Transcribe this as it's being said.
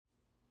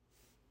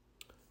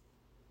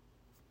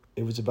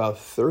It was about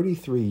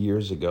 33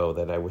 years ago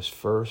that I was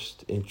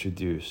first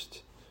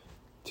introduced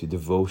to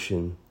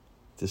devotion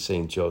to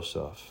St.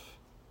 Joseph.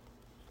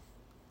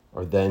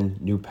 Our then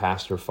new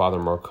pastor, Father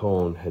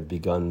Marcone, had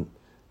begun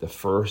the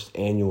first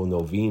annual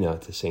novena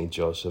to St.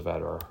 Joseph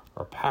at our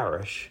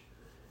parish.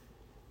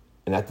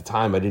 And at the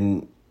time, I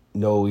didn't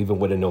know even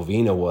what a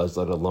novena was,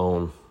 let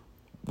alone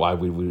why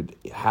we would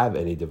have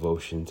any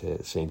devotion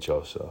to St.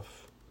 Joseph.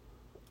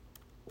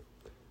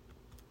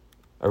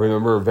 I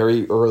remember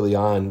very early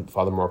on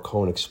Father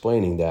Marcone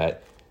explaining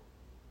that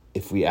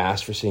if we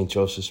asked for St.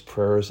 Joseph's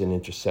prayers and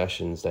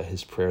intercessions, that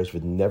his prayers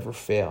would never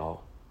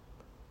fail.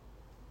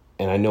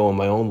 And I know in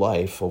my own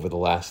life over the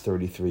last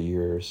 33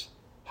 years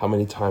how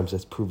many times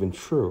that's proven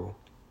true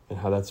and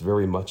how that's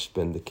very much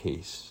been the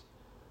case.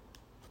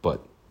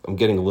 But I'm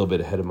getting a little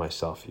bit ahead of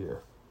myself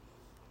here.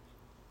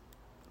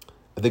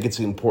 I think it's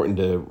important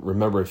to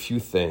remember a few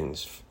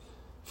things.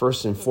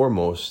 First and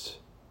foremost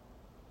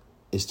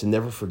is to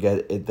never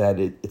forget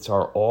it's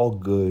our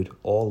all-good,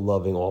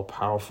 all-loving,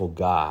 all-powerful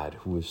God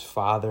who is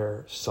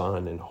Father,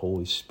 Son, and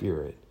Holy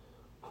Spirit,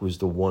 who is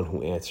the one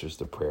who answers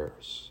the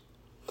prayers.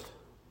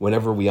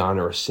 Whenever we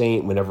honor a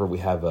saint, whenever we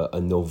have a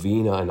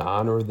novena and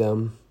honor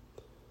them,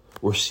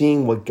 we're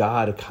seeing what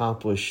God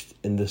accomplished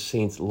in the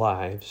saints'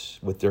 lives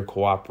with their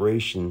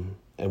cooperation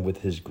and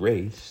with his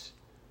grace.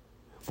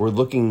 We're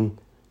looking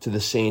to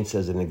the saints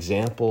as an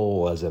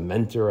example, as a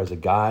mentor, as a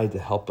guide to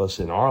help us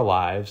in our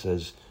lives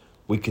as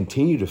we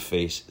continue to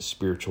face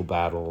spiritual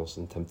battles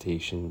and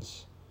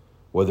temptations,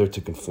 whether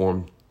to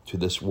conform to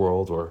this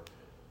world or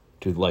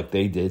to, like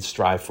they did,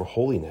 strive for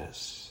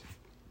holiness.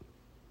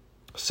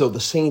 So the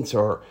saints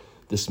are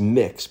this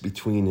mix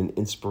between an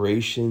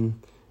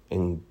inspiration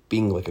and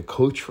being like a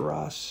coach for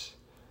us,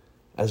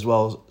 as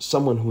well as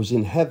someone who's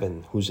in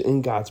heaven, who's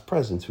in God's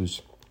presence,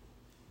 who's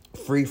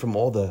free from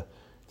all the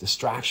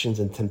distractions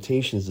and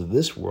temptations of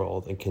this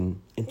world and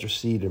can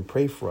intercede and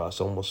pray for us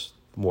almost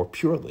more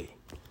purely.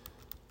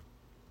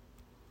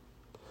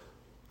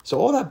 So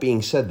all that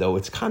being said, though,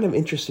 it's kind of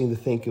interesting to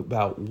think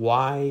about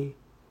why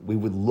we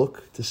would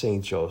look to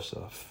St.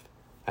 Joseph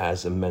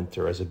as a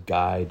mentor, as a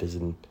guide, as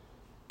an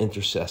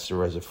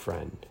intercessor, as a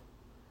friend.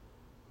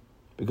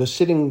 Because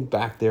sitting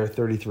back there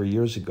 33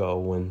 years ago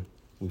when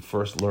we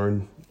first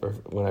learned, or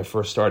when I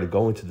first started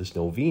going to this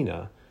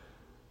novena,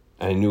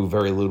 I knew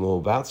very little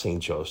about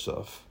St.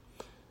 Joseph.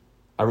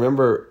 I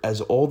remember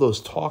as all those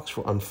talks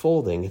were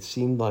unfolding, it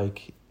seemed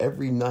like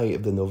every night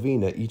of the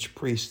novena, each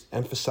priest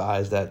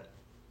emphasized that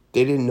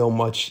they didn't know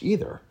much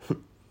either.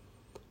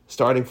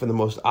 Starting from the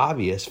most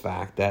obvious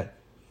fact that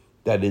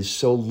is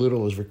so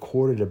little is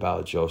recorded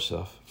about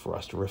Joseph for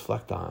us to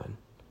reflect on,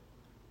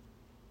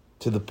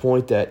 to the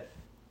point that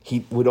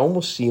he would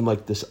almost seem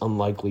like this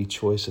unlikely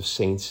choice of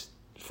saints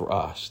for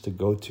us to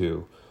go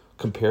to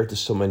compared to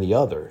so many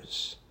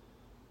others.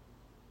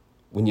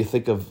 When you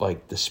think of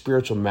like the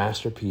spiritual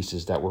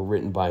masterpieces that were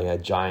written by a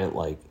giant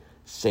like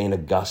St.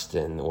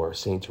 Augustine or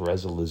St.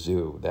 Teresa of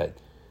Lisieux, that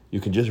you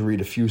can just read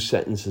a few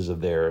sentences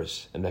of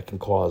theirs and that can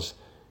cause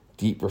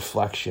deep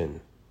reflection.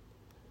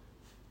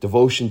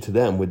 Devotion to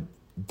them would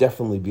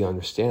definitely be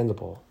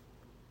understandable.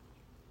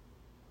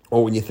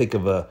 Or when you think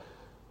of a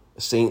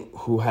saint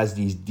who has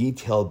these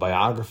detailed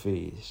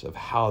biographies of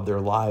how their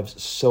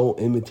lives so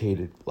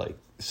imitated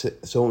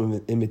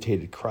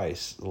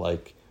Christ,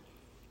 like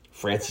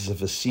Francis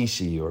of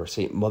Assisi or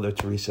Saint Mother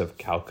Teresa of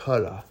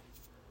Calcutta,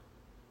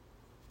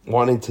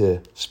 wanting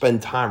to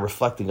spend time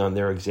reflecting on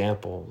their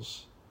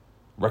examples,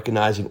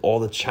 recognizing all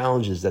the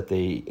challenges that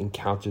they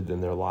encountered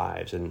in their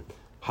lives and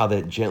how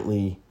that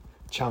gently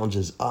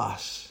challenges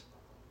us.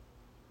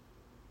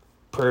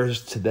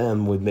 Prayers to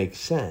them would make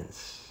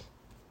sense.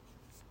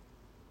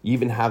 You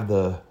even have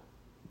the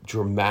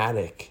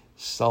dramatic,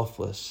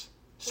 selfless,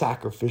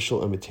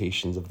 sacrificial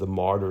imitations of the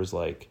martyrs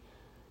like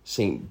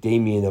St.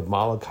 Damien of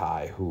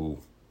Molokai, who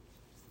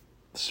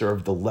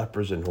served the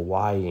lepers in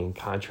Hawaii and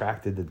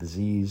contracted the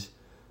disease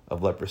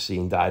of leprosy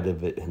and died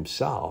of it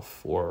himself,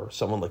 or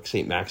someone like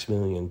St.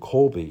 Maximilian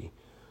Kolbe,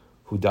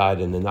 who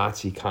died in the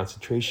Nazi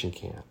concentration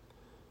camp.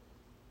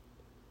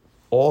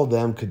 All of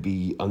them could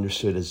be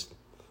understood as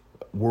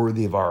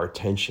worthy of our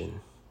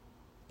attention.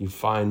 You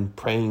find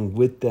praying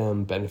with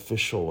them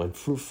beneficial and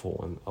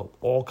fruitful in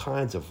all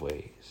kinds of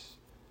ways.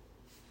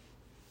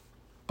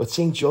 But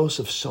St.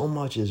 Joseph, so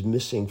much is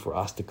missing for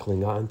us to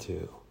cling on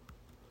to.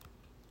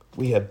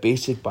 We have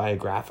basic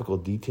biographical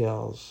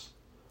details.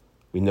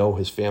 We know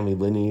his family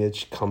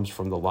lineage comes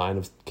from the line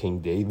of King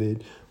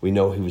David. We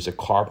know he was a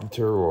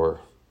carpenter,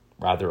 or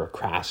rather a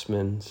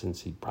craftsman,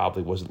 since he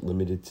probably wasn't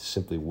limited to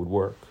simply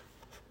woodwork.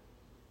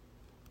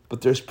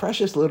 But there's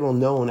precious little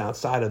known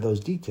outside of those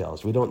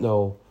details. We don't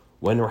know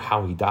when or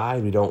how he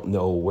died. We don't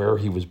know where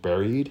he was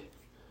buried.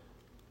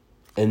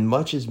 And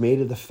much is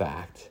made of the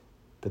fact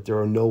that there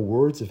are no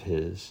words of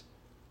his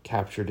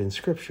captured in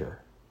Scripture.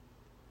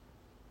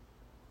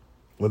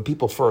 When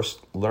people first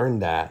learn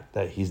that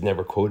he's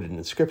never quoted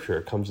in Scripture,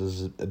 it comes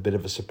as a bit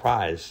of a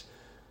surprise.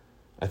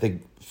 I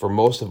think for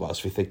most of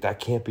us, we think that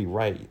can't be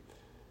right.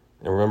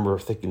 I remember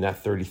thinking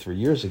that 33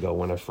 years ago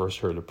when I first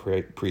heard a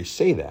priest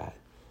say that.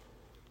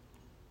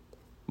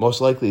 Most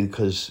likely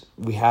because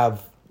we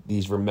have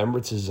these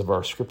remembrances of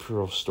our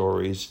scriptural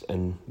stories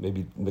and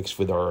maybe mixed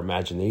with our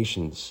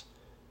imaginations.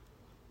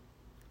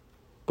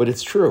 But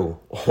it's true.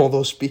 All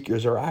those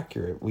speakers are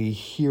accurate. We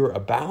hear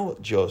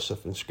about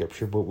Joseph in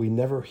Scripture, but we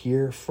never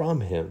hear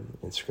from him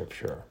in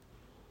Scripture.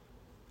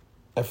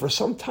 And for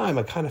some time,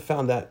 I kind of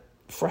found that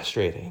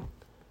frustrating.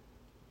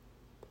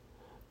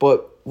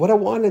 But what I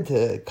wanted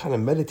to kind of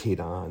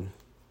meditate on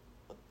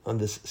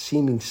this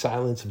seeming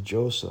silence of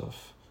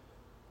Joseph,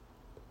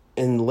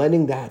 and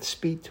letting that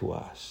speak to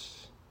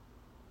us.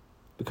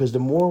 Because the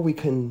more we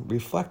can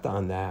reflect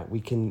on that,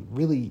 we can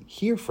really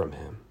hear from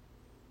him.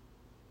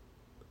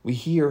 We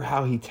hear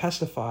how he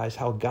testifies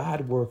how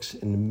God works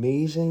in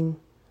amazing,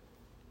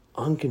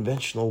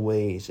 unconventional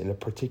ways, in a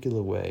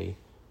particular way,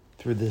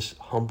 through this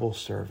humble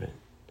servant.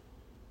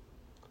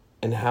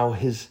 And how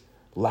his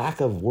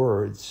lack of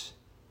words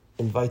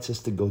invites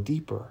us to go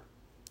deeper.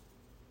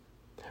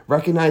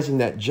 Recognizing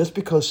that just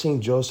because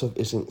St. Joseph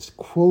isn't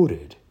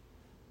quoted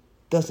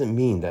doesn't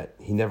mean that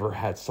he never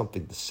had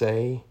something to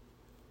say,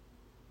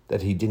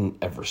 that he didn't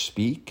ever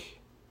speak,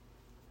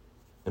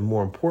 and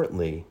more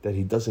importantly, that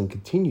he doesn't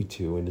continue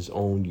to in his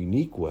own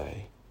unique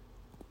way,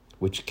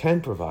 which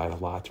can provide a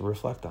lot to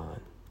reflect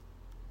on.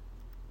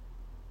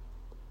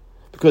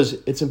 Because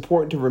it's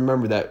important to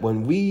remember that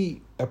when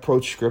we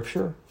approach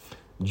Scripture,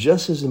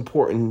 just as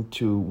important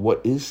to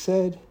what is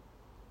said,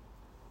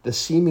 the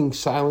seeming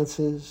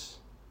silences,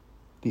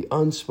 the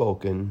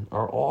unspoken,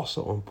 are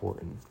also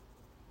important.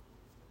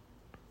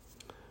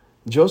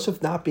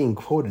 Joseph not being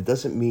quoted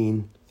doesn't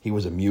mean he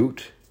was a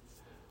mute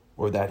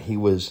or that he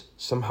was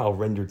somehow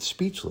rendered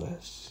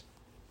speechless,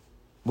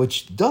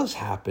 which does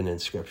happen in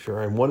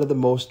Scripture, and one of the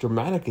most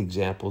dramatic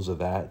examples of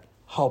that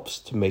helps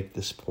to make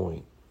this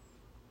point.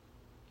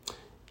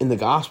 In the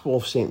Gospel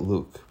of St.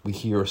 Luke, we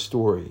hear a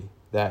story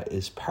that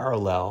is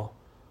parallel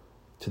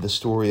to the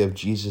story of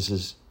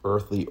Jesus'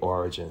 earthly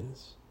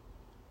origins.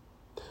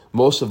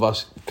 Most of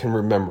us can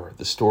remember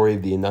the story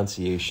of the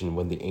Annunciation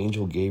when the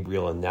angel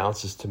Gabriel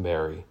announces to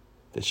Mary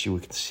that she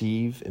would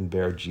conceive and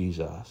bear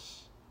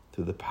Jesus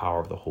through the power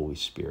of the Holy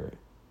Spirit.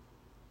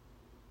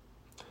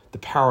 The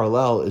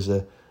parallel is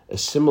a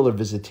similar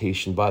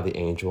visitation by the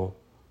angel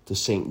to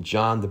St.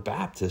 John the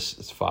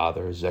Baptist's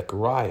father,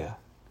 Zechariah.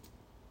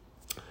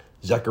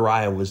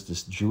 Zechariah was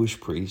this Jewish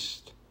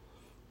priest,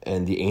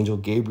 and the angel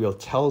Gabriel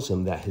tells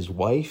him that his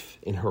wife,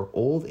 in her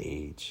old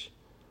age,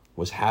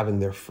 was having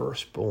their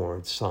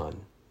firstborn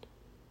son,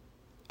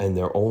 and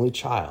their only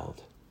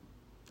child,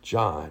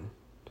 John,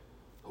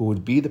 who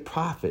would be the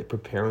prophet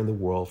preparing the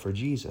world for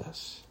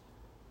Jesus.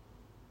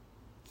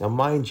 Now,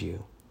 mind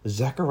you,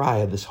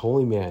 Zechariah, this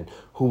holy man,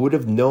 who would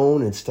have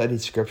known and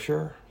studied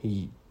Scripture,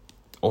 he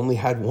only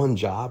had one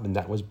job, and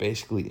that was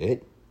basically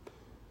it,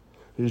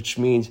 which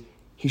means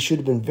he should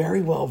have been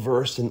very well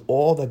versed in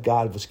all that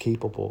God was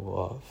capable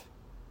of.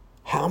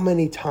 How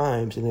many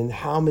times and in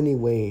how many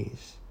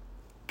ways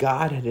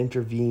God had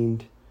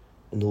intervened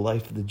in the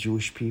life of the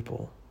Jewish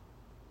people.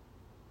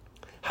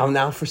 How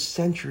now for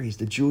centuries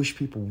the Jewish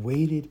people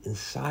waited in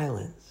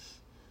silence,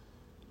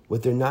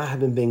 with there not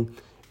having been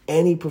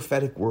any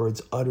prophetic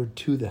words uttered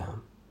to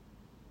them.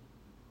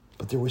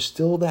 But there was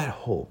still that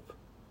hope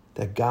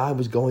that God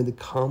was going to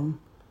come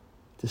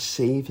to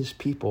save his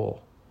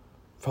people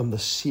from the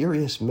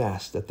serious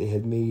mess that they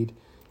had made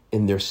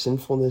in their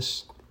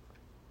sinfulness,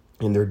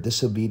 in their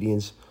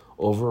disobedience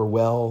over,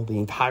 the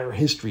entire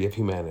history of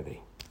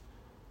humanity.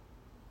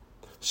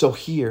 So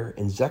here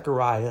in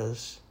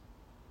Zechariah's,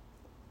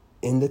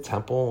 in the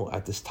temple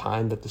at this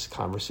time that this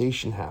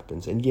conversation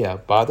happens, and yeah,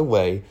 by the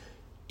way,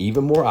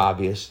 even more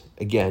obvious,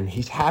 again,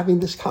 he's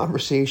having this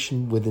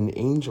conversation with an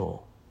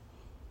angel.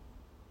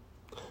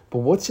 But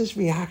what's his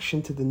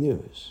reaction to the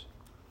news?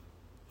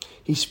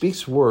 He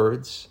speaks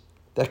words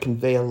that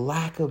convey a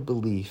lack of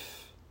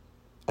belief,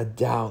 a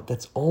doubt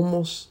that's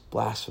almost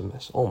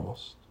blasphemous,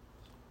 almost.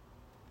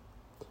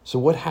 So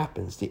what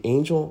happens? The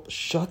angel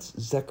shuts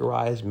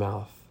Zechariah's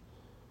mouth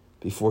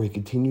before he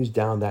continues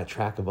down that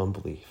track of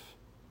unbelief.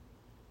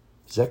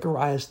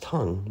 Zechariah's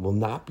tongue will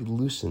not be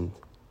loosened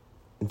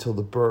until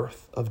the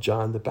birth of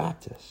John the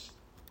Baptist.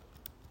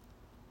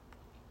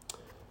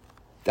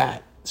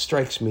 That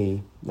strikes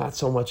me not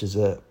so much as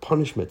a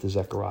punishment to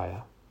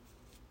Zechariah,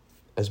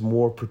 as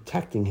more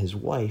protecting his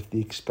wife, the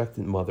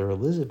expectant mother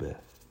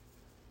Elizabeth.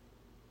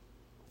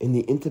 In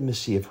the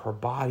intimacy of her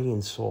body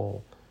and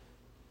soul,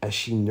 as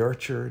she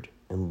nurtured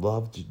and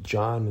loved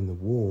John in the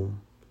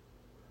womb,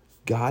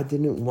 God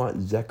didn't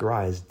want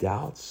Zechariah's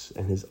doubts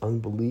and his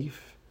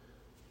unbelief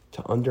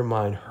to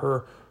undermine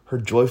her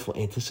joyful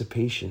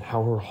anticipation,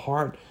 how her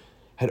heart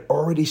had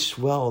already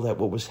swelled at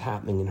what was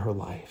happening in her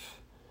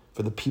life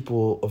for the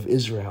people of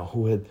Israel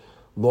who had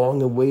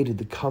long awaited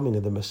the coming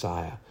of the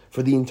Messiah,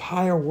 for the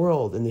entire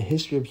world and the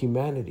history of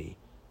humanity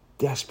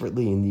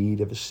desperately in need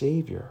of a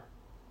Savior.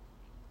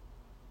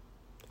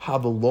 How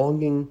the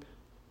longing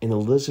in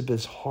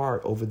Elizabeth's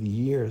heart over the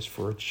years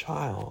for a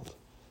child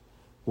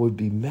would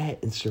be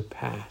met and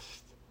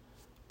surpassed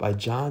by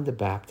John the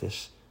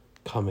Baptist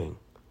coming,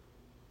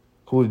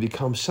 who would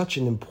become such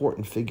an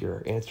important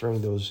figure,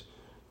 answering those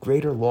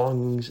greater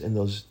longings and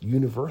those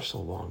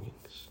universal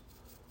longings.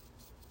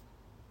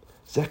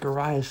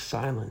 Zechariah's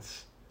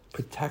silence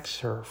protects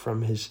her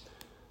from his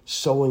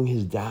sowing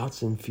his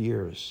doubts and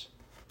fears,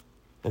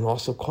 and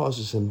also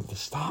causes him to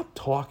stop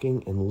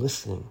talking and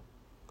listening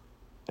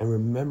and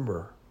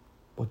remember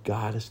what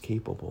God is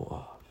capable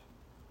of.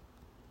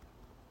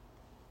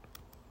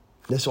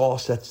 This all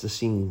sets the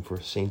scene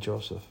for St.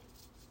 Joseph.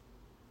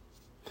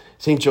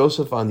 St.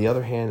 Joseph, on the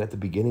other hand, at the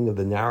beginning of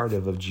the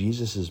narrative of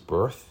Jesus'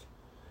 birth,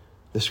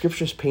 the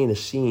scriptures paint a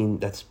scene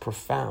that's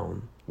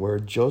profound, where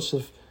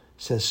Joseph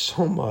says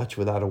so much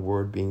without a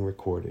word being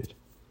recorded.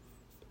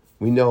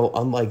 We know,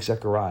 unlike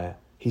Zechariah,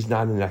 he's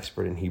not an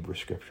expert in Hebrew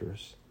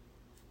scriptures,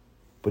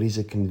 but he's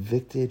a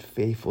convicted,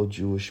 faithful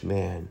Jewish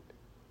man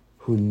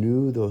who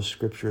knew those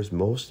scriptures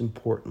most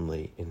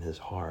importantly in his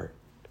heart.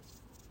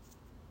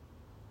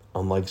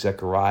 Unlike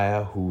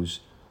Zechariah,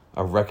 who's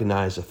a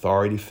recognized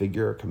authority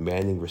figure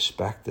commanding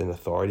respect and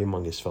authority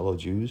among his fellow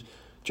Jews,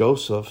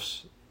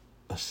 Joseph's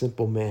a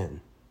simple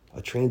man,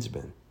 a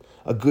tradesman,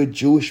 a good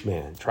Jewish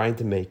man trying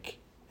to make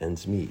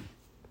ends meet,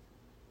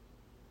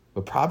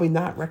 but probably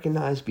not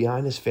recognized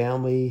beyond his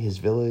family, his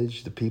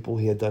village, the people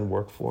he had done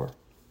work for.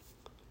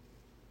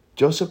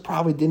 Joseph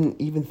probably didn't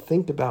even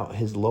think about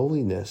his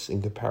lowliness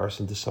in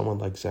comparison to someone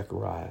like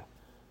Zechariah.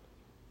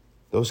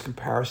 Those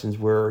comparisons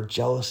where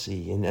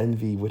jealousy and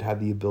envy would have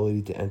the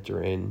ability to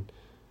enter in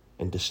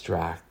and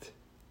distract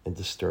and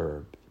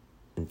disturb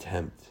and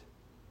tempt.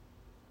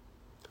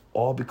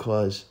 All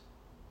because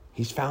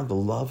he's found the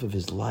love of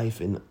his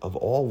life in, of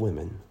all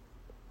women,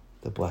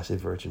 the Blessed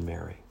Virgin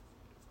Mary.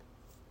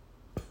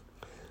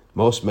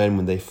 Most men,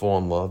 when they fall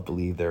in love,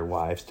 believe their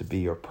wives to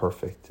be or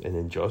perfect. And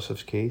in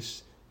Joseph's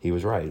case, he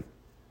was right.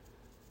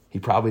 He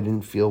probably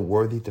didn't feel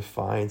worthy to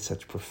find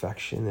such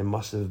perfection and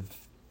must have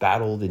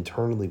battled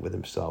internally with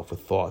himself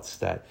with thoughts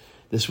that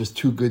this was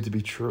too good to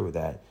be true,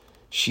 that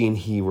she and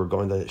he were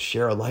going to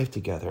share a life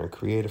together and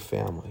create a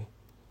family.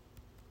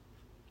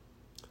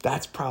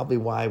 That's probably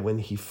why when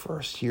he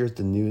first hears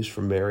the news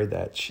from Mary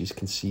that she's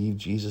conceived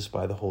Jesus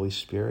by the Holy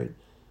Spirit,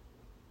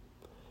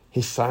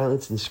 his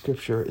silence in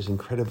Scripture is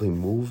incredibly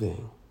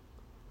moving.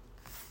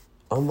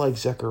 Unlike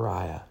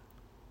Zechariah,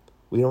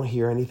 we don't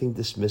hear anything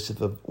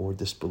dismissive of or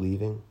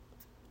disbelieving.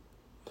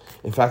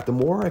 In fact, the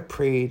more I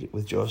prayed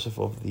with Joseph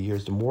over the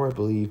years, the more I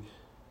believe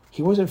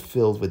he wasn't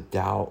filled with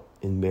doubt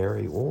in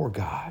Mary or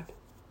God.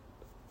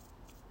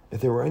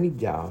 If there were any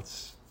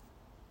doubts,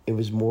 it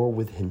was more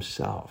with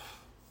himself.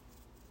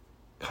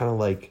 Kind of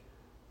like,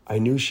 I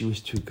knew she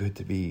was too good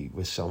to be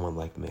with someone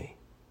like me,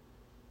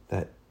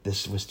 that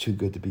this was too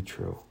good to be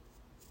true.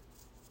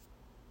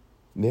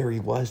 Mary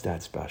was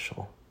that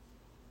special.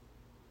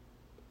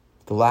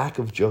 The lack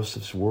of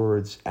Joseph's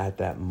words at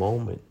that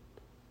moment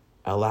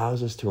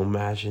allows us to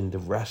imagine the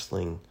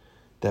wrestling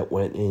that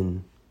went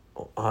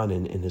on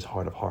in his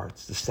heart of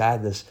hearts, the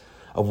sadness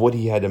of what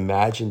he had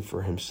imagined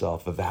for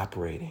himself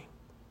evaporating.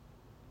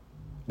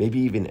 Maybe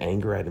even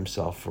anger at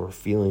himself for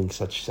feeling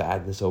such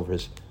sadness over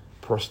his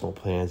personal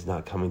plans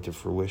not coming to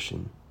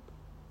fruition.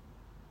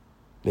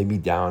 Maybe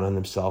down on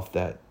himself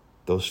that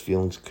those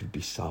feelings could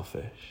be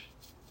selfish.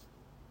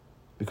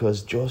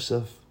 Because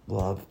Joseph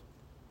loved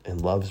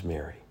and loves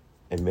Mary,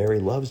 and Mary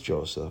loves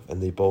Joseph,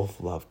 and they both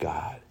love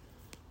God,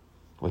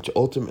 which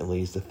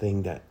ultimately is the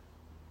thing that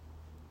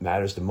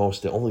matters the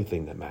most, the only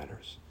thing that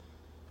matters.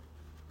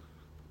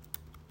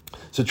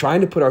 So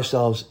trying to put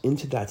ourselves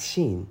into that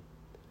scene,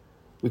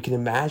 we can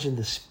imagine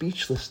the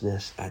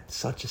speechlessness at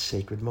such a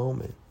sacred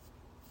moment.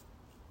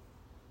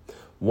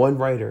 One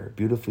writer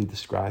beautifully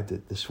described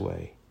it this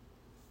way,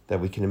 that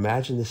we can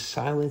imagine this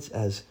silence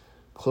as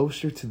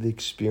closer to the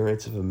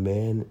experience of a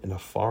man in a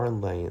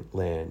foreign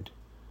land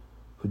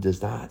who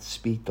does not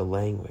speak the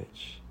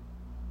language.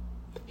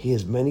 He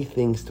has many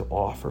things to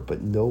offer,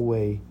 but no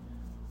way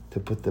to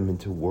put them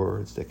into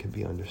words that can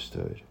be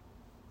understood.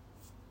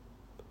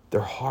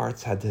 Their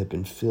hearts had to have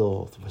been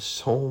filled with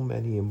so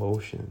many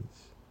emotions.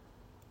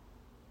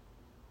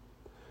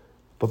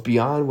 But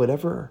beyond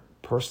whatever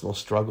personal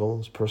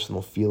struggles,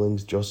 personal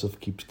feelings, Joseph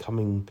keeps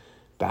coming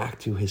back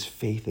to his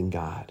faith in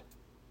God.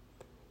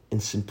 In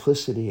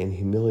simplicity and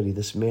humility,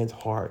 this man's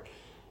heart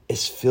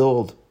is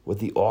filled with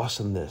the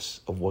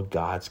awesomeness of what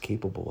God's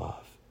capable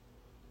of,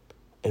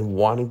 and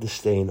wanting to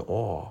stay in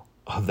awe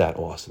of that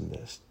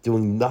awesomeness,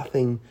 doing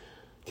nothing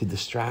to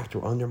distract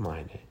or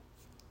undermine it.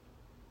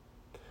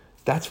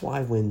 That's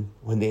why when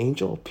the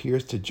angel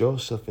appears to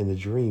Joseph in a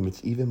dream,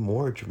 it's even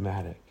more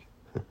dramatic.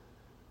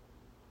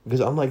 Because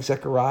unlike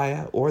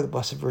Zechariah or the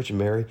Blessed Virgin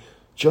Mary,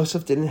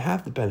 Joseph didn't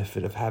have the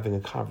benefit of having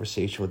a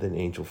conversation with an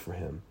angel for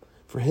him.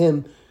 For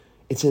him,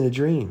 it's in a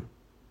dream.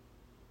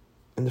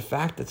 And the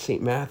fact that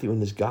St. Matthew in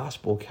his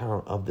gospel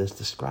account of this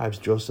describes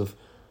Joseph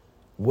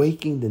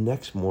waking the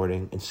next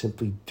morning and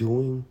simply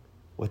doing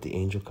what the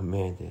angel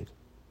commanded,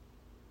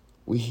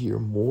 we hear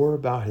more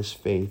about his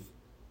faith,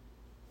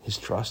 his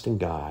trust in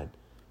God,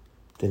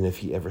 than if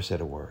he ever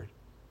said a word.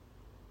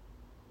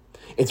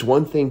 It's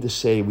one thing to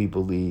say we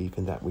believe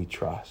and that we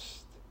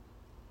trust.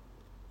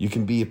 You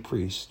can be a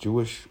priest,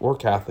 Jewish or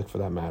Catholic for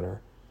that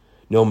matter,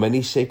 know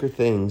many sacred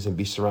things and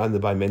be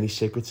surrounded by many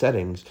sacred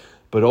settings,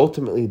 but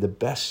ultimately the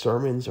best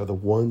sermons are the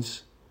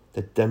ones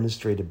that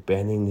demonstrate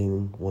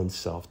abandoning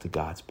oneself to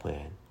God's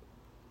plan.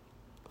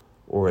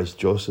 Or as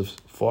Joseph's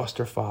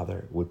foster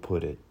father would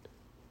put it,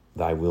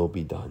 thy will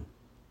be done.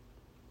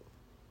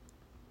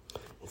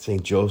 In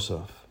St.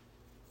 Joseph,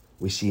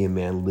 we see a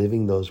man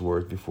living those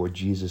words before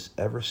Jesus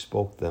ever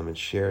spoke them and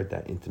shared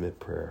that intimate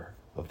prayer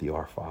of the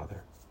Our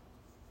Father.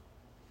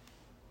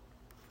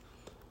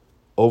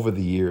 Over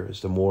the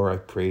years, the more I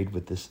prayed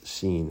with this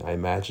scene, I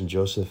imagine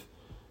Joseph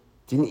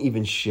didn't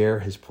even share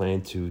his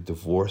plan to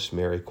divorce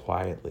Mary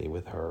quietly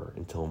with her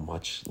until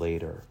much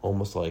later,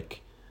 almost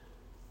like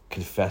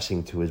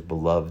confessing to his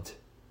beloved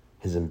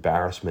his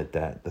embarrassment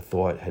that the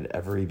thought had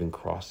ever even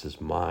crossed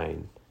his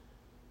mind,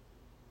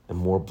 and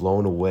more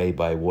blown away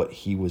by what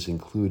he was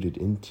included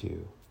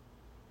into,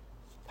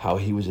 how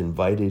he was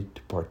invited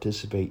to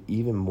participate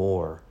even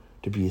more,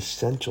 to be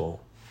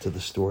essential to the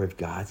story of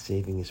God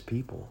saving his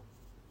people.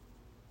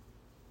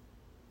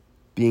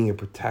 Being a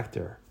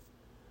protector,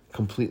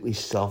 completely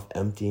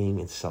self-emptying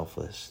and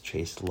selfless,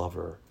 chaste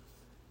lover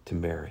to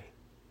Mary,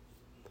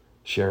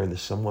 sharing the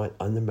somewhat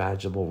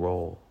unimaginable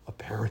role of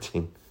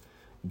parenting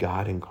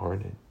God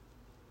incarnate.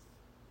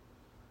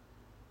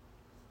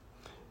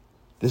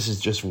 This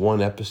is just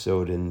one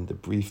episode in the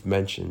brief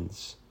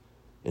mentions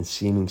and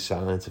seeming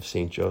silence of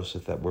St.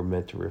 Joseph that we're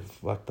meant to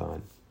reflect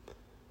on.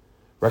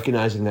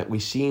 Recognizing that we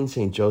see in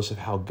St. Joseph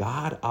how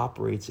God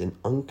operates in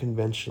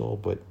unconventional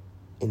but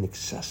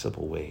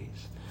inaccessible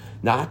ways,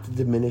 not to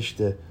diminish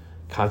the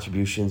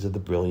contributions of the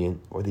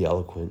brilliant or the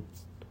eloquent,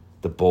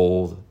 the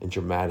bold and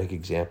dramatic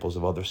examples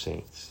of other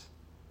saints,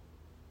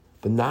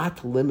 but not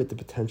to limit the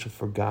potential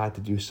for God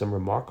to do some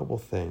remarkable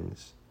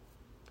things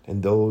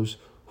and those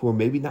who are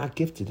maybe not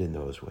gifted in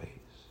those ways.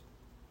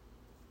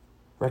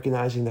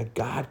 Recognizing that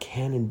God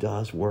can and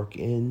does work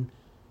in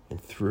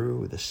and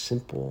through the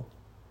simple,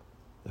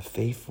 the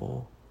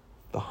faithful,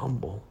 the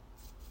humble,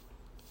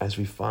 as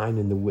we find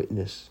in the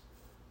witness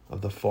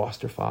of the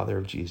foster father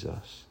of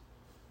Jesus,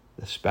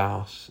 the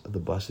spouse of the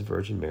Blessed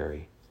Virgin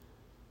Mary,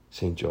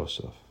 St.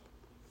 Joseph.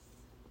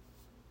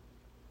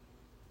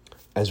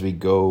 As we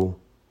go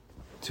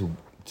to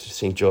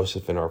St.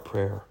 Joseph in our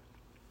prayer,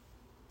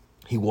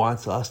 he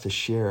wants us to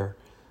share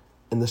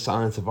in the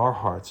silence of our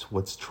hearts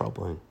what's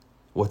troubling,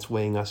 what's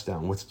weighing us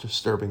down, what's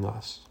disturbing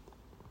us,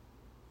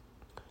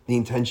 the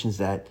intentions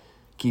that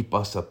keep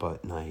us up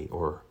at night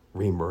or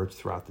reemerge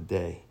throughout the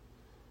day.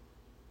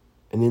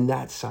 And in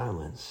that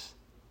silence,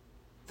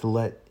 to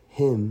let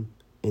him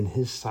in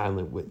his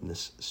silent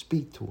witness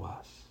speak to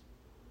us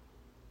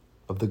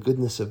of the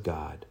goodness of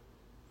God,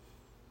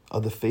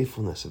 of the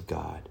faithfulness of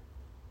God,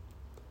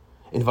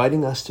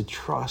 inviting us to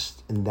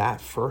trust in that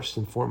first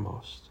and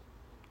foremost.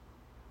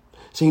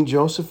 St.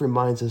 Joseph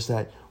reminds us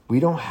that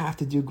we don't have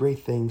to do great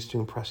things to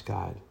impress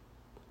God.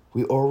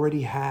 We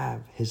already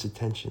have his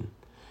attention.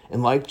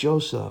 And like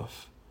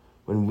Joseph,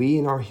 when we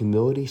in our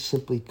humility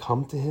simply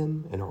come to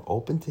him and are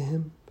open to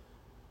him,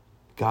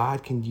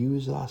 God can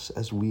use us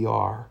as we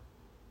are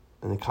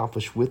and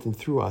accomplish with and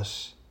through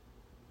us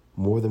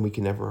more than we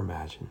can ever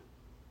imagine.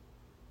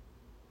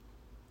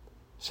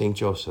 St.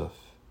 Joseph,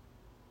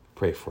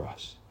 pray for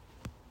us.